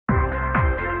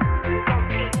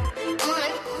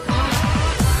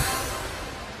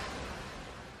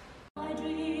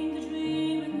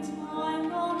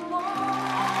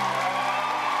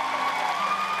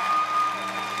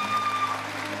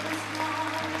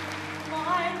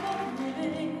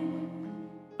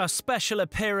A special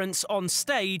appearance on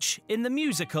stage in the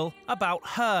musical about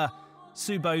her.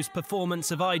 SuBo's performance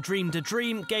of I Dreamed a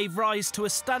Dream gave rise to a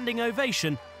standing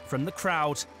ovation from the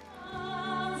crowd.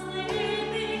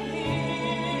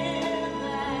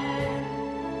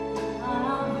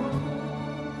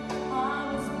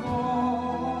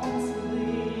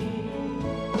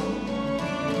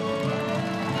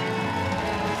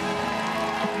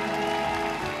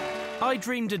 I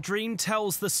Dreamed a Dream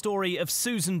tells the story of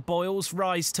Susan Boyle's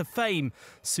rise to fame.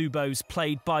 SuBo's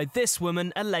played by this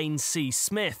woman, Elaine C.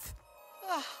 Smith.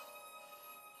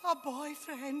 A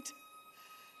boyfriend.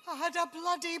 I had a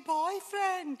bloody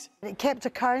boyfriend. It kept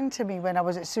occurring to me when I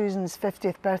was at Susan's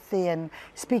 50th birthday and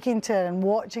speaking to her and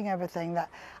watching everything that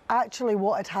actually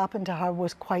what had happened to her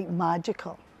was quite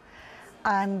magical.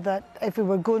 And that if we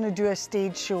were going to do a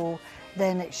stage show,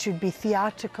 then it should be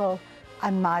theatrical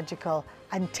and magical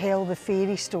and tell the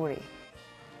fairy story.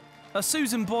 A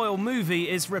Susan Boyle movie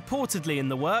is reportedly in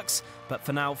the works, but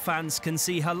for now fans can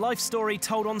see her life story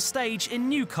told on stage in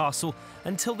Newcastle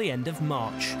until the end of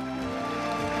March.